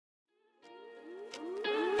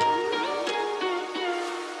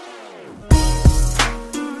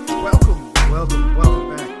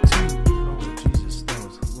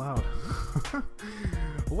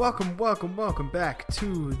Welcome back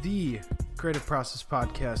to the Creative Process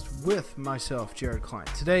Podcast with myself, Jared Klein.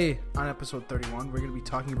 Today, on episode 31, we're going to be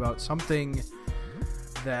talking about something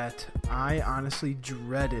that I honestly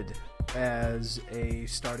dreaded as a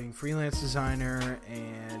starting freelance designer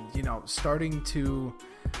and, starting to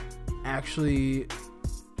actually,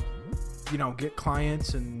 get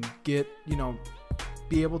clients and get,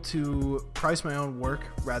 be able to price my own work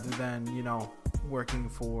rather than, working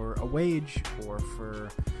for a wage or for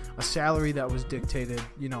a salary that was dictated,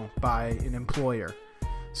 by an employer.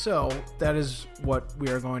 So that is what we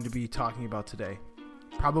are going to be talking about today.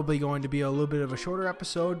 Probably going to be a little bit of a shorter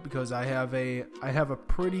episode because I have a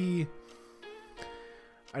pretty,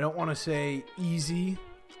 I don't want to say easy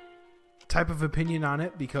type of opinion on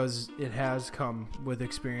it because it has come with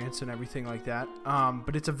experience and everything like that.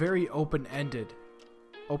 But it's a very open-ended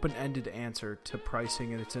answer to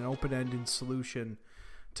pricing, and it's an open-ended solution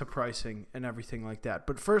to pricing and everything like that.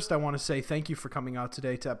 But first, I want to say thank you for coming out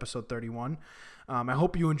today to episode 31. I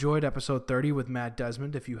hope you enjoyed episode 30 with Matt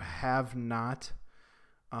Desmond. If you have not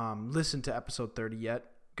listened to episode 30 yet,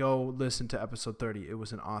 go listen to episode 30. It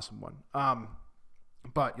was an awesome one.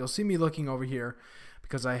 But you'll see me looking over here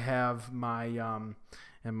because I have my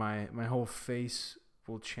and my whole face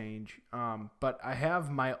will change. But I have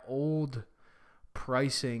my old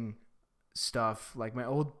pricing stuff, like my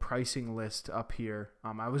old pricing list up here.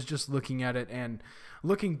 I was just looking at it and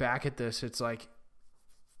looking back at this, it's like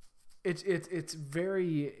it's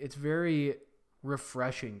very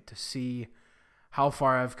refreshing to see how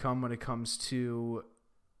far I've come when it comes to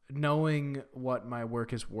knowing what my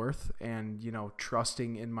work is worth and,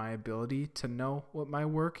 trusting in my ability to know what my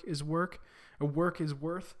work is worth.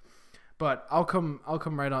 But I'll come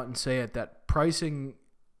right out and say it, that pricing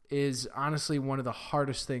is honestly one of the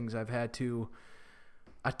hardest things I've had to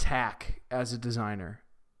attack as a designer.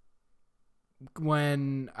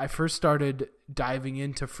 When I first started diving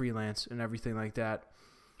into freelance and everything like that,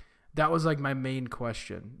 that was like my main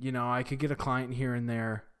question. I could get a client here and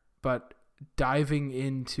there, but diving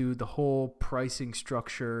into the whole pricing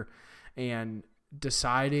structure and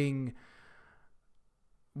deciding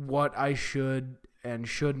what I should and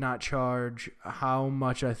should not charge, how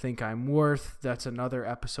much I think I'm worth. That's another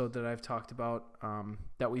episode that I've talked about,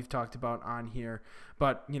 that we've talked about on here.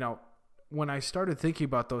 But, when I started thinking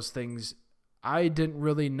about those things, I didn't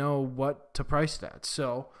really know what to price that.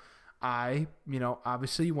 So I,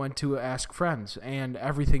 obviously went to ask friends, and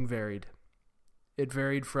everything varied. It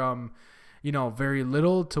varied from, very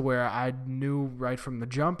little to where I knew right from the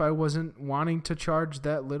jump I wasn't wanting to charge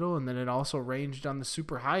that little. And then it also ranged on the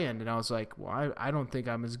super high end. And I was like, well, I don't think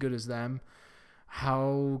I'm as good as them.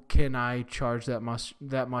 How can I charge that much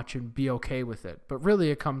and be okay with it? But really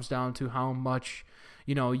it comes down to how much,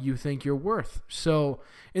 you think you're worth. So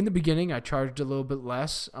in the beginning, I charged a little bit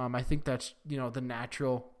less. I think that's, the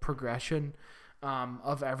natural progression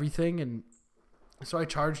of everything. And so I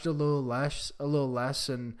charged a little less,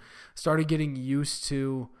 and started getting used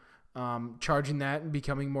to charging that and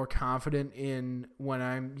becoming more confident in when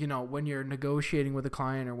I'm, when you're negotiating with a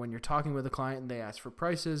client or when you're talking with a client and they ask for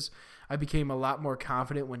prices. I became a lot more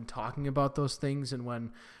confident when talking about those things, and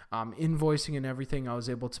when invoicing and everything, I was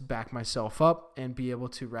able to back myself up and be able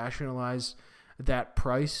to rationalize that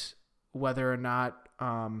price, whether or not,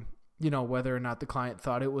 the client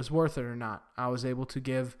thought it was worth it or not. I was able to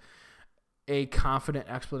give a confident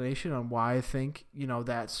explanation on why I think,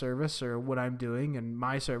 that service or what I'm doing and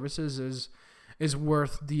my services is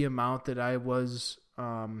worth the amount that I was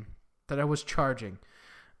charging.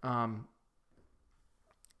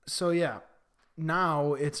 So yeah,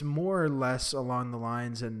 now it's more or less along the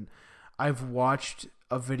lines, and I've watched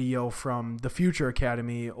a video from the Future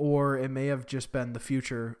Academy, or it may have just been the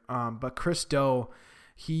Future, but Chris Do,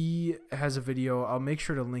 he has a video. I'll make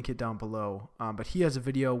sure to link it down below. But he has a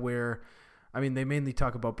video where, they mainly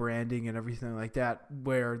talk about branding and everything like that,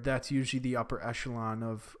 where that's usually the upper echelon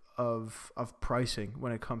of pricing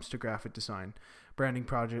when it comes to graphic design, branding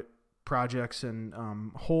projects and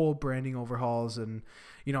whole branding overhauls and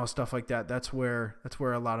stuff like that. That's where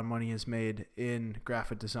a lot of money is made in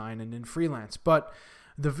graphic design and in freelance. But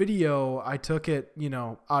the video, I took it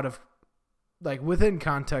out of within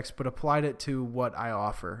context, but applied it to what I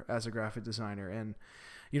offer as a graphic designer. And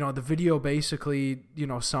the video basically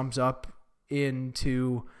sums up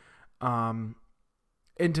into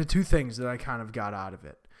two things that I kind of got out of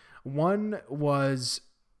it. One was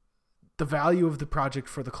the value of the project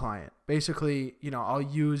for the client. Basically, I'll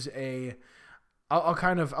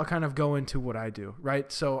kind of go into what I do,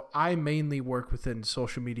 right? So I mainly work within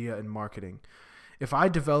social media and marketing. If I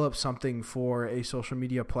develop something for a social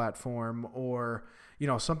media platform or,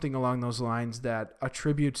 something along those lines that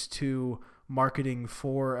attributes to marketing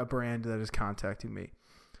for a brand that is contacting me.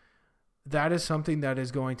 That is something that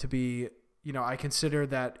is going to be, I consider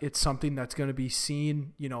that it's something that's going to be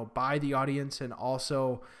seen, by the audience and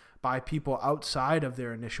also by people outside of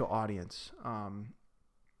their initial audience.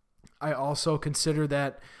 I also consider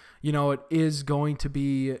that, it is going to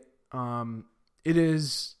be, it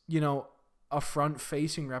is, a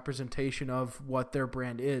front-facing representation of what their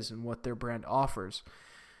brand is and what their brand offers.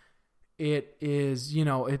 It is,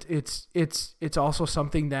 it's also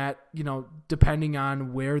something that, depending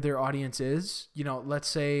on where their audience is, let's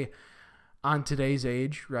say on today's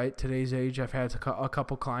age, right? Today's age, I've had a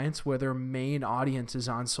couple clients where their main audience is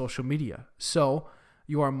on social media. So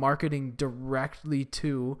you are marketing directly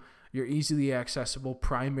to your easily accessible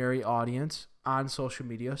primary audience on social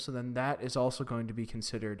media. So then that is also going to be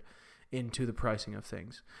considered into the pricing of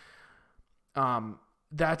things.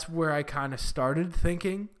 That's where I kind of started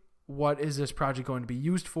thinking, what is this project going to be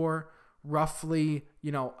used for? Roughly,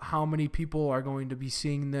 how many people are going to be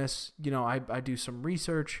seeing this? I do some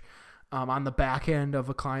research on the back end of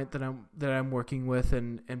a client that I'm working with,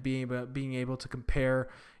 and being able to compare,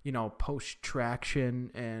 post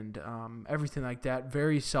traction and everything like that.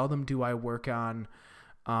 Very seldom do I work on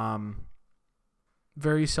a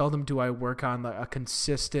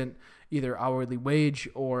consistent either hourly wage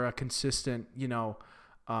or a consistent,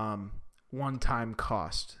 one-time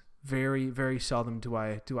cost. Very, very seldom do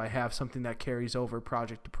I have something that carries over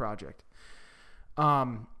project to project.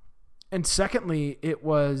 And secondly, it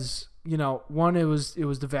was, one, it was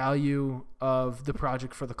the value of the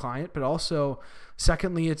project for the client, but also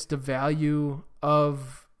secondly, it's the value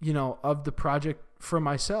of, of the project for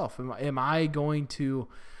myself. Am I going to,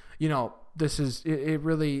 this is, it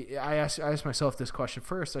really, I asked myself this question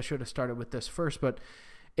first. I should have started with this first, but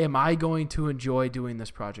am I going to enjoy doing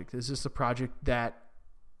this project? Is this a project that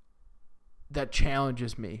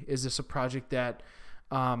challenges me? Is this a project that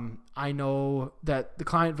I know that the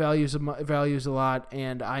client values a lot,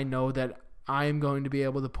 and I know that I'm going to be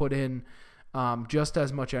able to put in just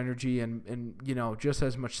as much energy and just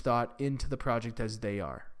as much thought into the project as they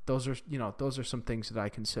are. Those are some things that I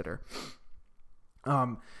consider.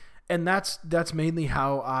 And that's mainly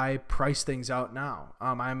how I price things out now.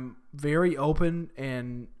 I'm very open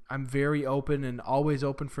and always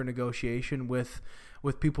open for negotiation with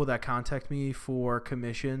people that contact me for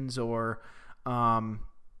commissions or,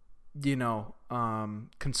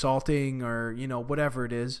 consulting or, whatever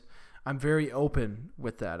it is. I'm very open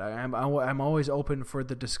with that. I'm always open for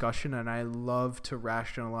the discussion, and I love to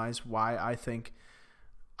rationalize why I think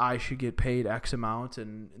I should get paid X amount,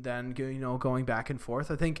 and then, going back and forth.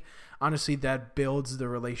 I think honestly that builds the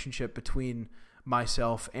relationship between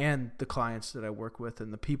myself and the clients that I work with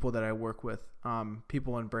and the people that I work with,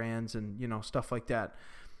 people and brands and, stuff like that.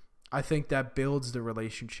 I think that builds the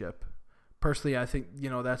relationship. Personally, I think,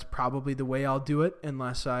 that's probably the way I'll do it,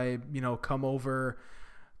 unless I,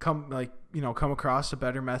 come across a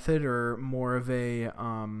better method or more of a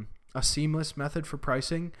seamless method for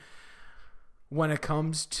pricing. When it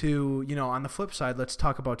comes to, on the flip side, let's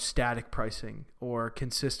talk about static pricing or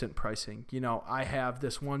consistent pricing. I have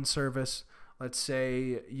this one service. Let's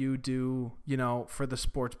say you do, for the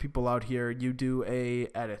sports people out here, you do an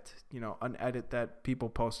edit that people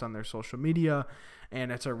post on their social media,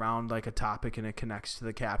 and it's around like a topic and it connects to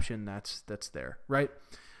the caption that's there, right?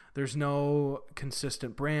 There's no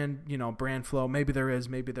consistent brand flow. Maybe there is,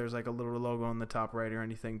 maybe there's like a little logo on the top right or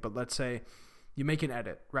anything, but let's say you make an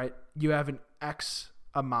edit, right? You have an X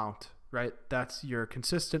amount, right? That's your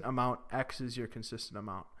consistent amount. X is your consistent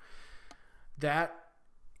amount. That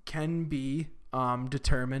can be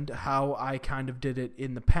determined. How I kind of did it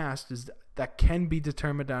in the past is that can be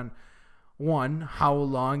determined on, one, how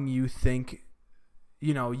long you think,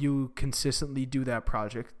 you consistently do that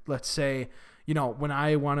project. Let's say, when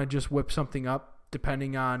I want to just whip something up,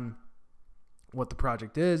 depending on what the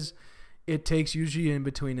project is, it takes usually in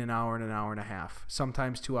between an hour and an hour and a half,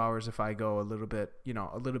 sometimes 2 hours if I go a little bit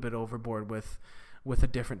overboard with a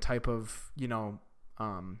different type of,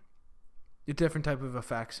 a different type of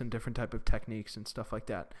effects and different type of techniques and stuff like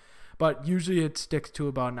that. But usually it sticks to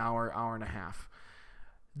about an hour and a half.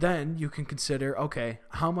 Then you can consider, okay,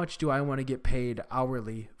 how much do I want to get paid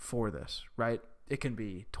hourly for this, right? It can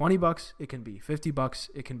be $20, it can be $50,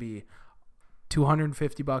 it can be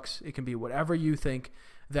 $250, it can be whatever you think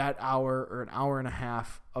that hour or an hour and a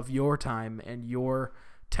half of your time and your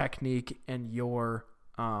technique and your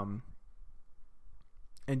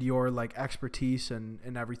like expertise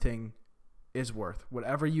and everything is worth.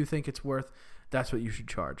 Whatever you think it's worth, that's what you should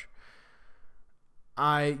charge.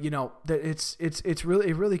 that it's really,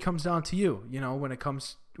 it really comes down to you, when it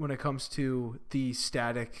comes to the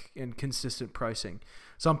static and consistent pricing.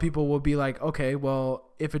 Some people will be like, okay,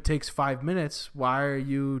 well, if it takes 5 minutes, why are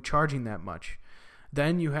you charging that much?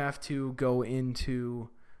 Then you have to go into,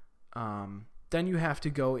 how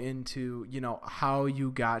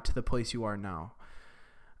you got to the place you are now.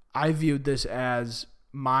 I viewed this as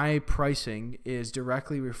my pricing is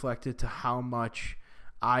directly reflected to how much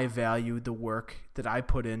I value the work that I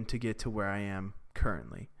put in to get to where I am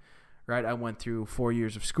currently, right? I went through 4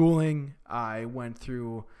 years of schooling. I went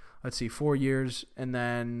through, 4 years, and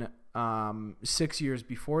then 6 years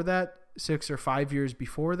before that, 6 or 5 years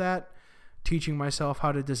before that, teaching myself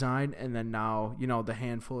how to design. And then now, the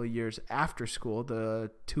handful of years after school,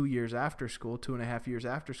 the 2 years after school, 2.5 years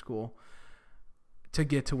after school, to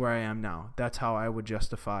get to where I am now. That's how I would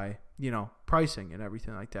justify, pricing and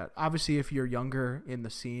everything like that. Obviously, if you're younger in the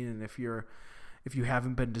scene and if you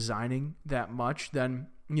haven't been designing that much, then,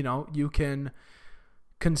 you can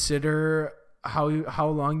consider how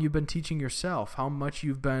long you've been teaching yourself, how much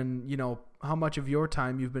you've been, how much of your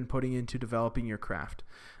time you've been putting into developing your craft.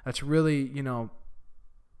 That's really,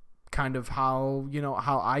 kind of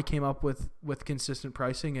how I came up with consistent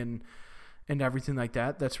pricing and everything like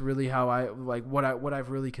that. That's really how I like what I've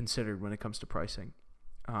really considered when it comes to pricing.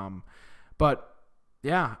 But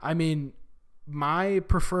yeah, I mean, my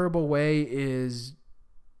preferable way is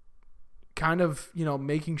kind of,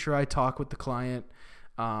 making sure I talk with the client.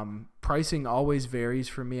 Pricing always varies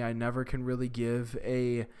for me. I never can really give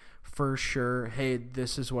a for sure, hey,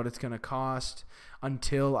 this is what it's going to cost,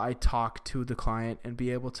 until I talk to the client and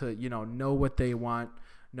be able to, know what they want,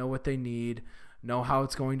 know what they need, know how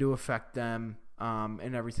it's going to affect them,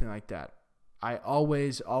 and everything like that. I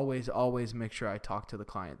always make sure I talk to the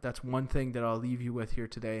client. That's one thing that I'll leave you with here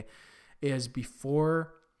today is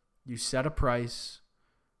before you set a price,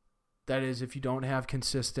 that is, if you don't have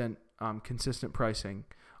consistent pricing,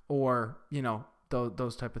 or,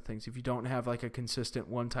 those type of things, if you don't have like a consistent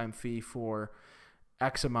one-time fee for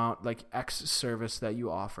X amount, like X service that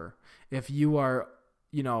you offer, if you are,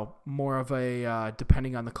 more of a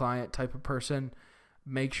depending on the client type of person,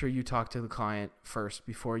 make sure you talk to the client first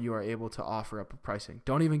before you are able to offer up a pricing.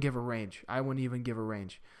 Don't even give a range. I wouldn't even give a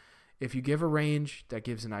range. If you give a range, that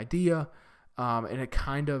gives an idea, and it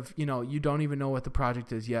kind of, you don't even know what the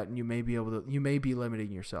project is yet, and you may be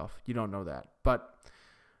limiting yourself. You don't know that. But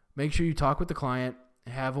make sure you talk with the client,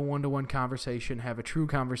 have a one-to-one conversation, have a true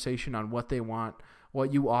conversation on what they want,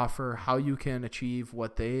 what you offer, how you can achieve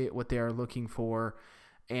what they are looking for,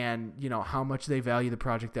 and how much they value the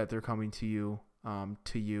project that they're coming to you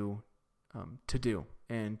to do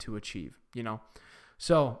and to achieve.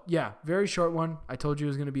 So yeah, very short one. I told you it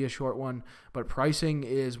was going to be a short one, but pricing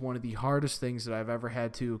is one of the hardest things that I've ever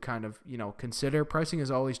had to kind of consider. Pricing is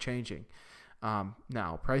always changing.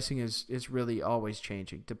 Now pricing is really always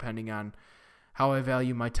changing depending on how I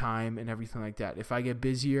value my time and everything like that. If I get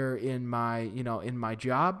busier in my, in my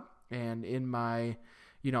job and in my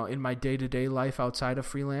day-to-day life outside of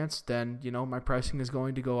freelance, then, my pricing is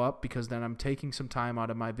going to go up, because then I'm taking some time out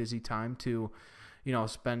of my busy time to,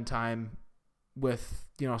 spend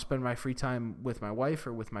my free time with my wife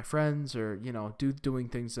or with my friends, or, doing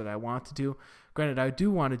things that I want to do. Granted, I do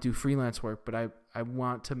want to do freelance work, but I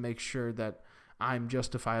want to make sure that I'm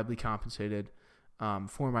justifiably compensated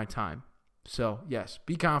for my time. So yes,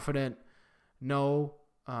 be confident, know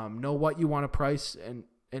what you want to price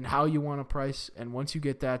and how you want to price. And once you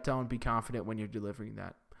get that down, be confident when you're delivering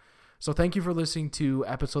that. So thank you for listening to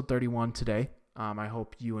episode 31 today. I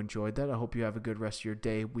hope you enjoyed that. I hope you have a good rest of your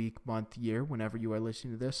day, week, month, year, whenever you are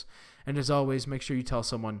listening to this. And as always, make sure you tell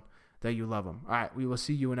someone that you love them. All right, we will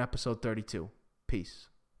see you in episode 32. Peace.